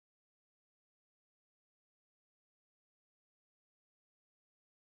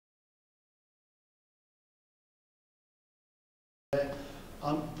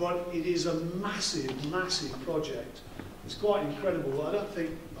but it is a massive, massive project. It's quite incredible. I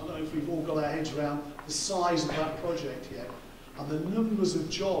don't know if we've all got our heads around the size of that project yet, and the numbers of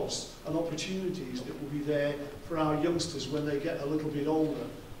jobs and opportunities that will be there for our youngsters when they get a little bit older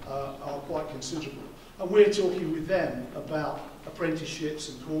are quite considerable. And we're talking with them about apprenticeships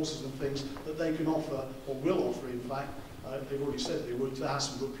and courses and things that they can offer, or will offer in fact, they've already said they would, to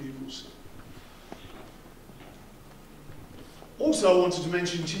Hassenbrook pupils. Also, I wanted to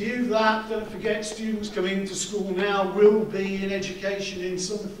mention to you that, don't forget, students coming to school now will be in education in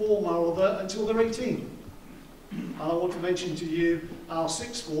some form or other until they're 18. And I want to mention to you our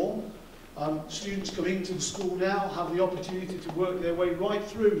sixth form. Students coming to the school now have the opportunity to work their way right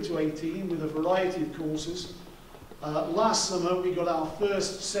through to 18 with a variety of courses. Last summer we got our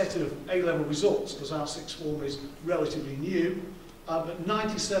first set of A-level results, because our sixth form is relatively new, but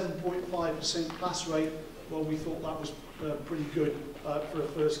 97.5% pass rate. Well, we thought that was pretty good for a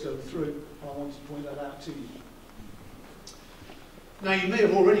first go through, and I wanted to point that out to you. Now, you may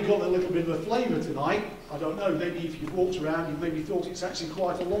have already got a little bit of a flavour tonight. I don't know, maybe if you've walked around, you maybe thought it's actually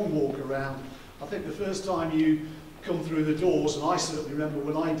quite a long walk around. I think the first time you come through the doors, and I certainly remember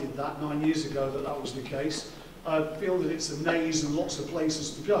when I did that 9 years ago that was the case, I feel that it's a maze and lots of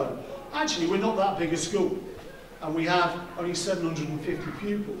places to go. Actually, we're not that big a school, and we have only 750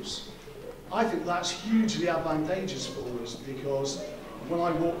 pupils. I think that's hugely advantageous for us, because when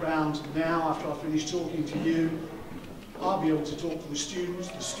I walk round now, after I finish talking to you, I'll be able to talk to the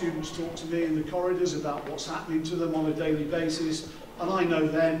students talk to me in the corridors about what's happening to them on a daily basis, and I know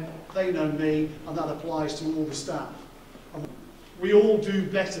them, they know me, and that applies to all the staff. And we all do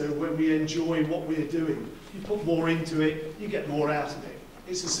better when we enjoy what we're doing. You put more into it, you get more out of it.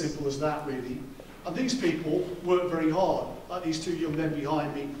 It's as simple as that, really. And these people work very hard, like these two young men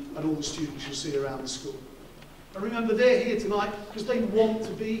behind me and all the students you'll see around the school. And remember, they're here tonight because they want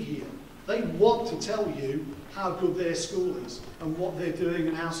to be here. They want to tell you how good their school is and what they're doing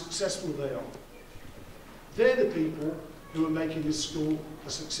and how successful they are. They're the people who are making this school a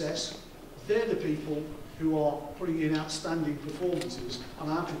success. They're the people who are putting in outstanding performances,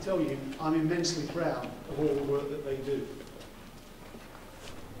 and I have to tell you, I'm immensely proud of all the work that they do.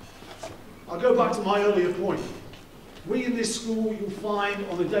 I'll go back to my earlier point. We in this school, you'll find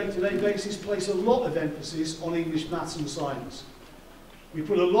on a day-to-day basis, place a lot of emphasis on English, maths and science. We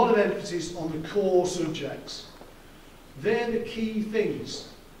put a lot of emphasis on the core subjects. They're the key things.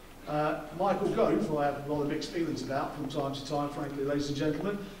 Michael Gove, who I have rather mixed feelings about from time to time, frankly, ladies and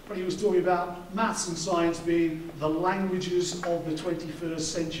gentlemen, but he was talking about maths and science being the languages of the 21st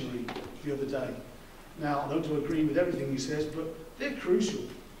century the other day. Now, I don't agree with everything he says, but they're crucial.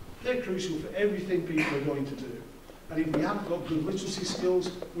 They're crucial for everything people are going to do. And if we haven't got good literacy skills,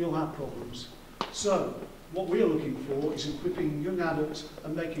 we'll have problems. So, what we're looking for is equipping young adults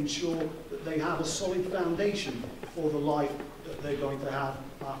and making sure that they have a solid foundation for the life that they're going to have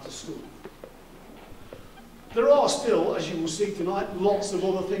after school. There are still, as you will see tonight, lots of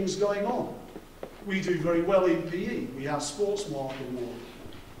other things going on. We do very well in PE. We have Sports Mark Award.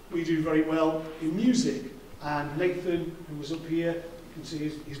 We do very well in music. And Nathan, who was up here, you can see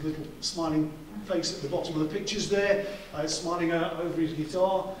his little smiling face at the bottom of the pictures there, smiling over his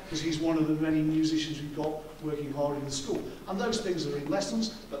guitar, because he's one of the many musicians we've got working hard in the school. And those things are in lessons,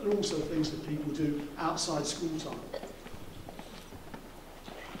 but they're also things that people do outside school time.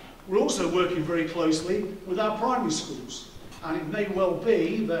 We're also working very closely with our primary schools, and it may well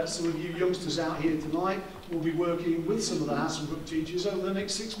be that some of you youngsters out here tonight will be working with some of the Hassenbrook teachers over the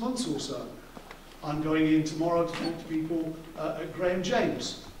next 6 months or so. I'm going in tomorrow to talk to people at Graham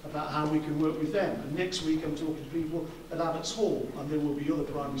James about how we can work with them. And next week I'm talking to people at Abbots Hall, and there will be other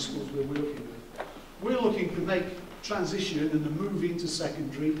primary schools we're working with. We're looking to make transition and the move into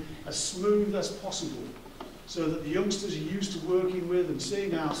secondary as smooth as possible, so that the youngsters are used to working with and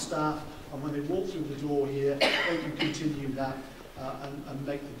seeing our staff, and when they walk through the door here, they can continue that and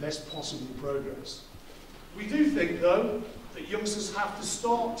make the best possible progress. We do think, though, that youngsters have to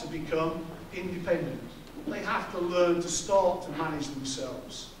start to become independent. They have to learn to start to manage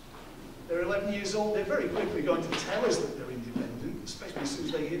themselves. They're 11 years old, they're very quickly going to tell us that they're independent, especially as soon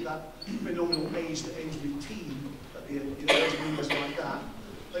as they hit that phenomenal age that ends with teen, at the end, numbers like that.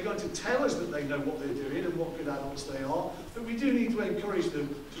 They're going to tell us that they know what they're doing and what good adults they are, but we do need to encourage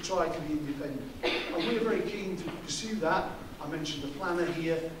them to try to be independent. And we're very keen to pursue that. I mentioned the planner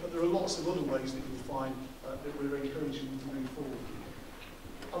here, but there are lots of other ways that you'll find that we're encouraging them to move forward.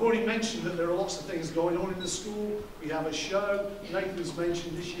 I've already mentioned that there are lots of things going on in the school. We have a show. Nathan's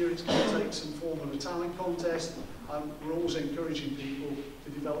mentioned this year it's going to take some form of a talent contest. We're always encouraging people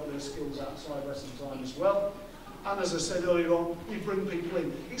to develop their skills outside lesson time as well. and as I said earlier on, we bring people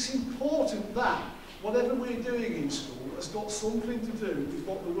in. It's important that whatever we're doing in school has got something to do with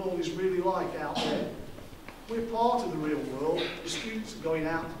what the world is really like out there. We're part of the real world. The students are going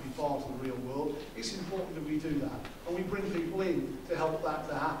out to be part of the real world. It's important that we do that. And we bring people in to help that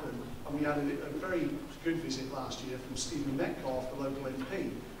to happen. And we had a very good visit last year from Stephen Metcalfe, the local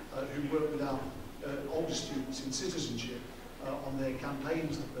MP, who worked with our older students in citizenship on their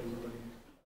campaigns that they were running.